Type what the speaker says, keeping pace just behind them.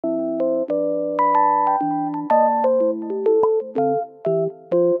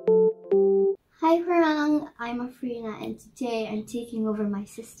I'm Afrina, and today I'm taking over my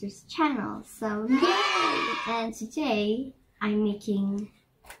sister's channel, so yay! And today I'm making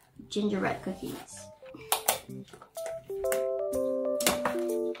gingerbread cookies.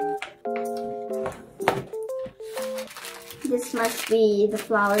 This must be the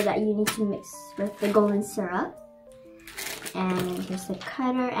flour that you need to mix with the golden syrup. And here's the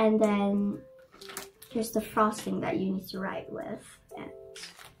cutter, and then here's the frosting that you need to write with. And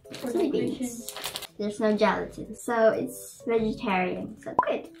soybeans. There's no gelatin, so it's vegetarian, so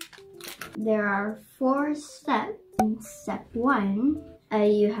good. There are 4 steps. In step 1,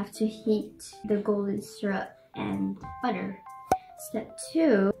 you have to heat the golden syrup and butter. Step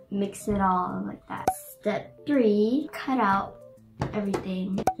 2, mix it all like that. Step 3, cut out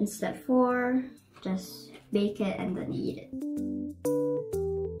everything. And step 4, just bake it and then eat it.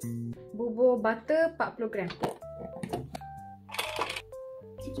 Bubur butter 40 gram.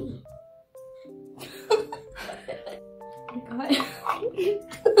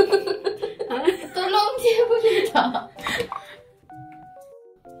 Tolong dia boleh tak?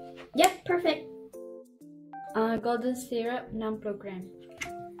 Yep, perfect. Golden syrup 60 gram.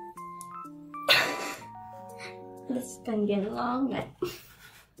 This can get long.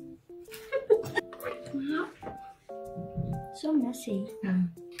 So messy.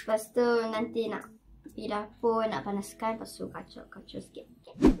 Lepas tu nanti nak pergi dapur, nak panaskan, lepas tu kacau sikit.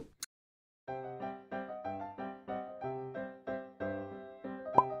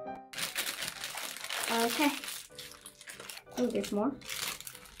 Okay. Oh, there's more.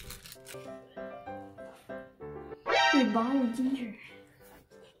 We bought ginger.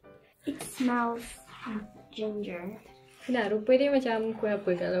 It smells like ginger. Nah, rupa dia macam kuih apa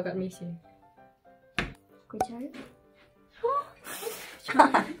kalau kat Malaysia? Kuih cara?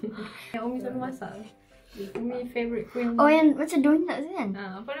 Yang Umi selalu masak. Umi favourite kuih. Oh, yang macam donut tu kan?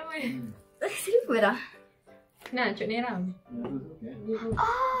 Apa nama dia? Saya lupa dah. Nah, cuk neram.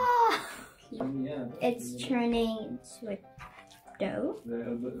 Oh! It's turning into a dough.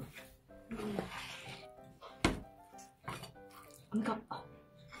 Oh my god. Oh.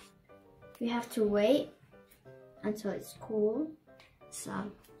 We have to wait until it's cool. So,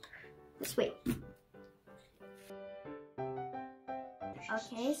 let's wait.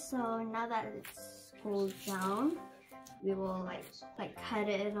 Okay, so now that it's cooled down, we will like cut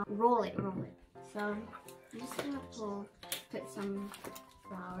it and roll it. So, I'm just gonna put some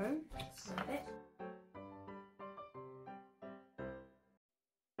flour, just a bit.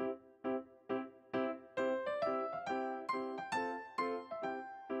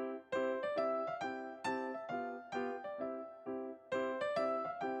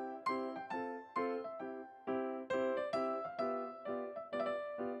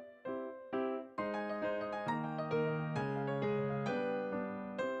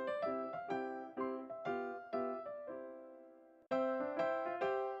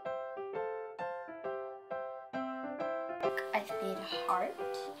 I've made a heart,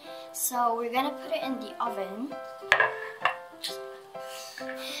 so we're gonna put it in the oven.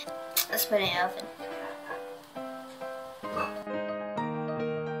 Let's put it in the oven.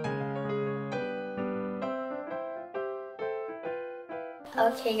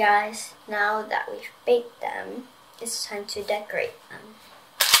 Okay guys, now that we've baked them, it's time to decorate them.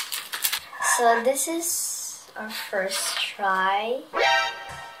 So this is our first try,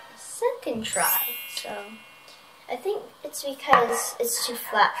 second try, so I think it's because it's too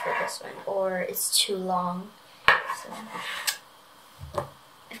flat for this one, or it's too long. So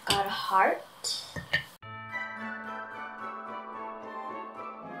I've got a heart.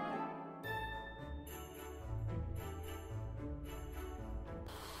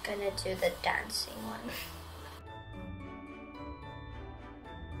 Gonna do the dancing one.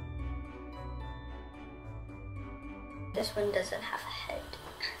 This one doesn't have a head.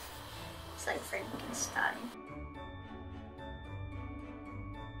 It's like Frankenstein.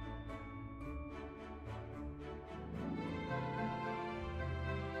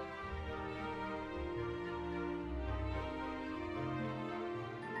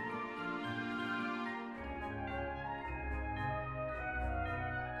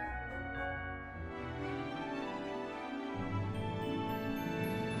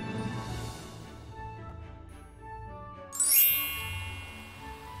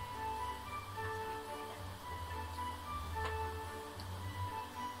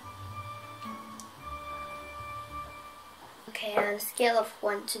 Okay, on a scale of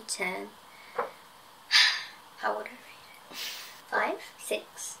 1 to 10, how would I rate it? 5?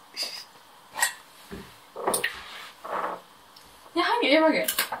 6? Yang hangit dia pakai?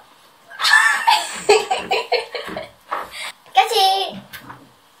 Kasih!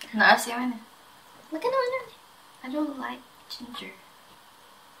 Nak rasa mana? Makan mana ni? I don't like ginger.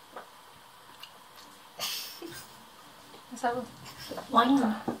 What's that? Wine.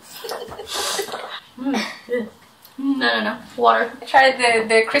 No. Water. Try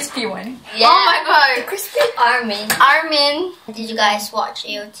the crispy one. Yeah. Oh my god. The crispy Armin. Armin. Did you guys watch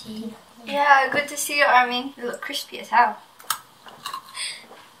AOT? Yeah, good to see you, Armin. You look crispy as hell.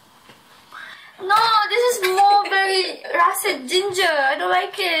 No, this is more very rancid ginger. I don't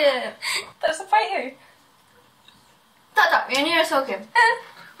like it. That's a fighter. Tak, yang ni rasa okay.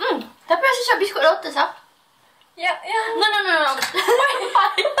 Tapi rasa macam biskut lotus ah. Yeah. No.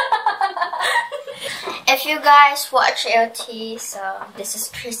 If you guys watch AOT, so this is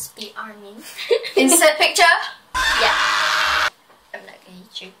crispy Armin. Insert picture. Yeah. I'm not gonna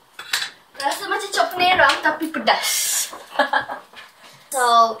eat you. Rasa macam chop nerang tapi pedas.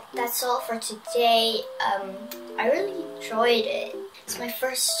 So that's all for today. I really enjoyed it. It's my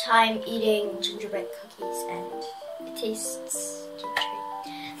first time eating gingerbread cookies and it tastes gingery.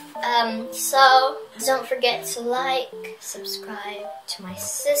 So don't forget to like, subscribe to my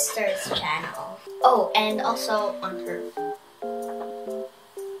sister's channel. Oh, and also on her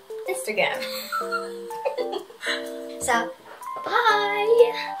Instagram. So,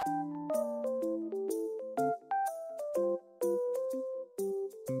 bye!